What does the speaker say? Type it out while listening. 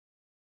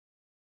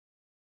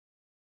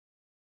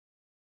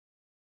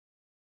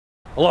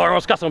Hello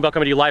everyone, Sylvan Bell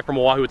coming to you live from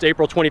Oahu. It's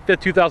April 25th,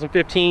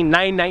 2015,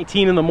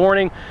 9:19 in the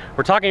morning.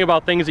 We're talking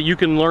about things that you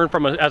can learn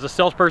from as a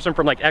salesperson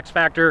from like X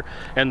Factor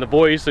and The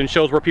Voice, and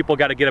shows where people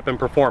got to get up and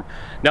perform.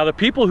 Now the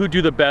people who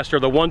do the best are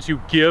the ones who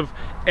give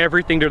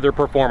everything to their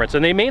performance,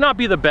 and they may not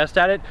be the best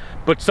at it,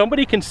 but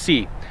somebody can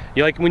see.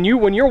 You like when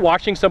you're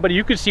watching somebody,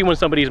 you can see when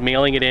somebody's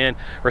mailing it in,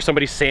 or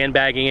somebody's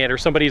sandbagging it, or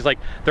somebody's like,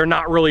 they're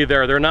not really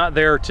there. They're not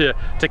there to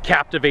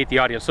captivate the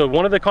audience. So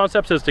one of the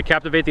concepts is to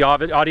captivate the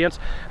audience,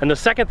 and the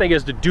second thing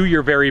is to do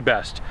your very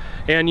best.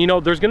 And you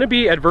know, there's going to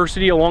be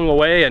adversity along the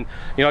way, and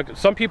you know,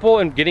 some people,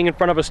 and getting in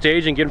front of a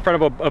stage and getting in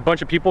front of a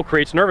bunch of people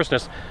creates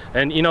nervousness.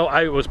 And you know,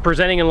 I was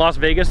presenting in Las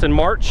Vegas in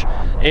March,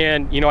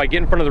 and you know, I get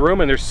in front of the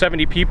room and there's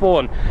 70 people,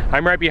 and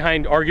I'm right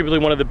behind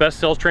arguably one of the best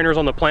sales trainers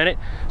on the planet.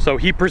 So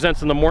he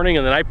presents in the morning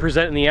and then I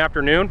present in the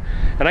afternoon.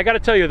 And I got to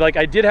tell you, like,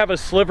 I did have a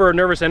sliver of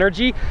nervous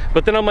energy,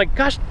 but then I'm like,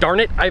 gosh darn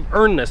it, I've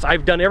earned this.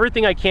 I've done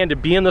everything I can to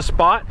be in the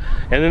spot.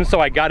 And then so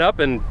I got up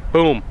and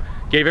boom,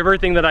 gave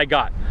everything that I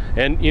got.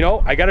 And you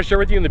know, I got to share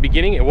with you, in the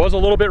beginning it was a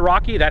little bit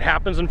rocky. That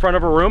happens in front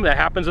of a room, that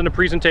happens in a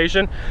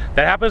presentation,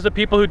 that happens to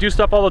people who do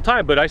stuff all the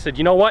time. But I said,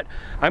 you know what,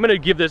 I'm going to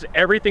give this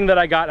everything that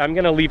I got. I'm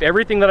going to leave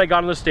everything that I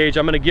got on the stage.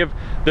 I'm going to give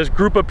this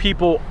group of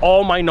people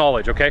all my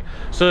knowledge. Okay,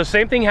 so the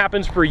same thing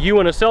happens for you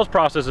in a sales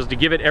process, is to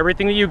give it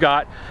everything that you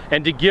got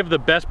and to give the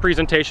best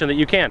presentation that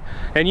you can.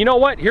 And you know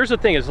what, here's the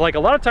thing, is like a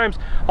lot of times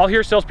I'll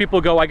hear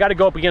salespeople go, I got to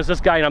go up against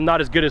this guy and I'm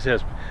not as good as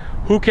his.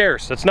 Who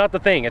cares? That's not the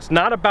thing. It's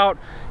not about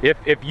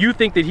if you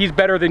think that he's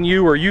better than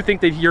you, or you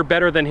think that you're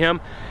better than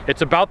him.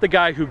 It's about the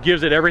guy who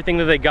gives it everything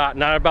that they got,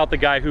 not about the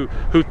guy who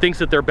thinks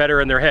that they're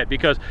better in their head.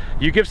 Because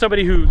you give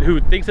somebody who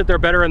thinks that they're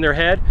better in their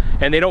head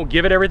and they don't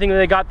give it everything that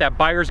they got, that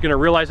buyer's gonna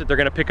realize that they're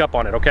gonna pick up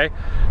on it, okay?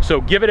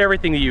 So give it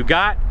everything that you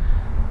got,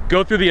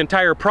 go through the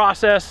entire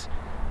process,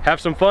 have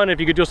some fun. If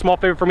you could do a small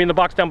favor for me in the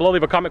box down below,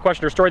 leave a comment,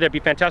 question, or story, that'd be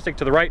fantastic.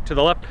 To the right, to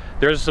the left,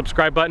 there's a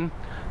subscribe button.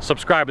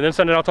 Subscribe, and then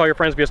send it out to all your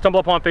friends via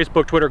StumbleUpon,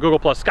 Facebook, Twitter,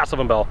 Google+,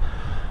 Sylvan Bell.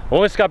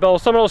 Only Scott Bell.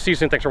 Someone else. See you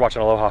soon. Thanks for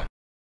watching. Aloha.